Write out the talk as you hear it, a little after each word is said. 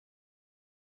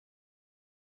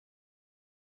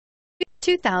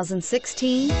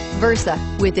2016 Versa.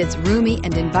 With its roomy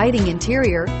and inviting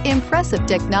interior, impressive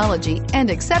technology, and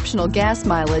exceptional gas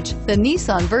mileage, the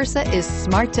Nissan Versa is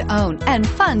smart to own and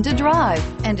fun to drive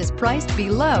and is priced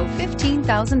below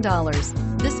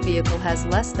 $15,000. This vehicle has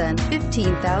less than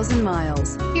 15,000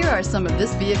 miles. Here are some of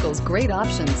this vehicle's great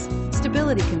options: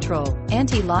 stability control,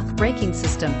 anti-lock braking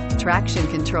system, traction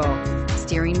control,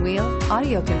 steering wheel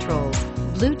audio controls,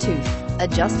 Bluetooth,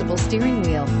 adjustable steering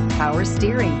wheel, power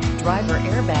steering, driver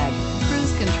airbag,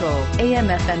 cruise control,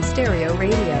 AM/FM stereo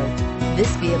radio.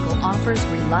 This vehicle offers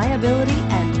reliability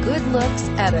and good looks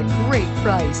at a great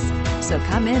price. So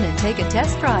come in and take a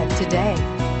test drive today.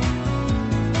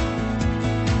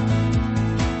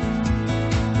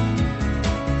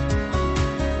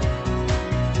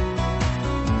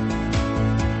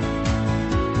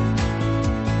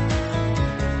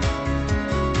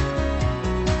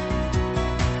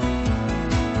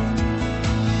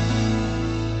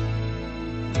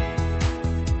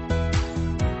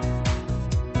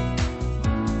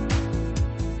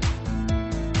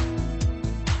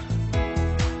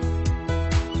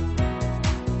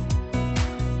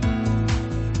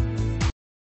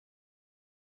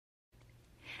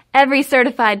 Every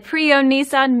certified pre-owned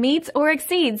Nissan meets or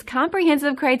exceeds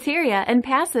comprehensive criteria and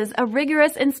passes a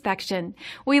rigorous inspection.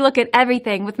 We look at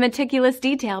everything with meticulous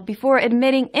detail before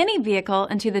admitting any vehicle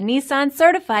into the Nissan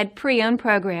Certified Pre-Owned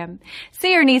program.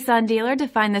 See your Nissan dealer to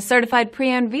find the certified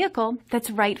pre-owned vehicle that's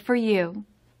right for you.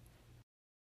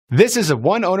 This is a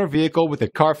one-owner vehicle with a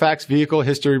Carfax Vehicle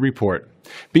History Report.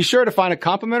 Be sure to find a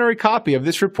complimentary copy of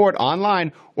this report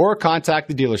online or contact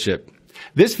the dealership.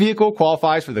 This vehicle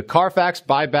qualifies for the Carfax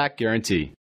buyback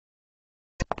guarantee.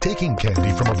 Taking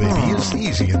candy from a baby is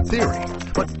easy in theory,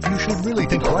 but you should really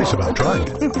think twice about trying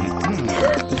it.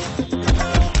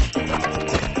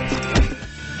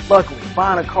 Luckily,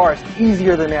 buying a car is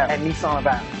easier than ever at Nissan of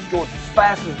Athens, Georgia's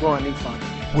fastest growing Nissan,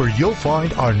 where you'll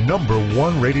find our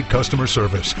 #1 rated customer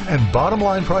service and bottom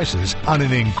line prices on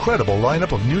an incredible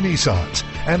lineup of new Nissans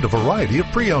and a variety of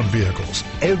pre-owned vehicles.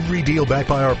 Every deal backed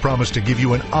by our promise to give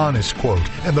you an honest quote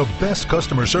and the best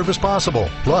customer service possible.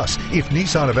 Plus, if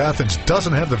Nissan of Athens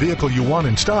doesn't have the vehicle you want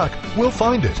in stock, we'll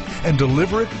find it and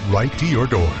deliver it right to your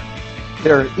door.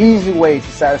 There are easy ways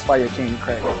to satisfy your king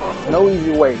credit. No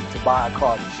easy way to buy a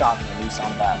car than shopping at Nissan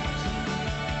of Athens.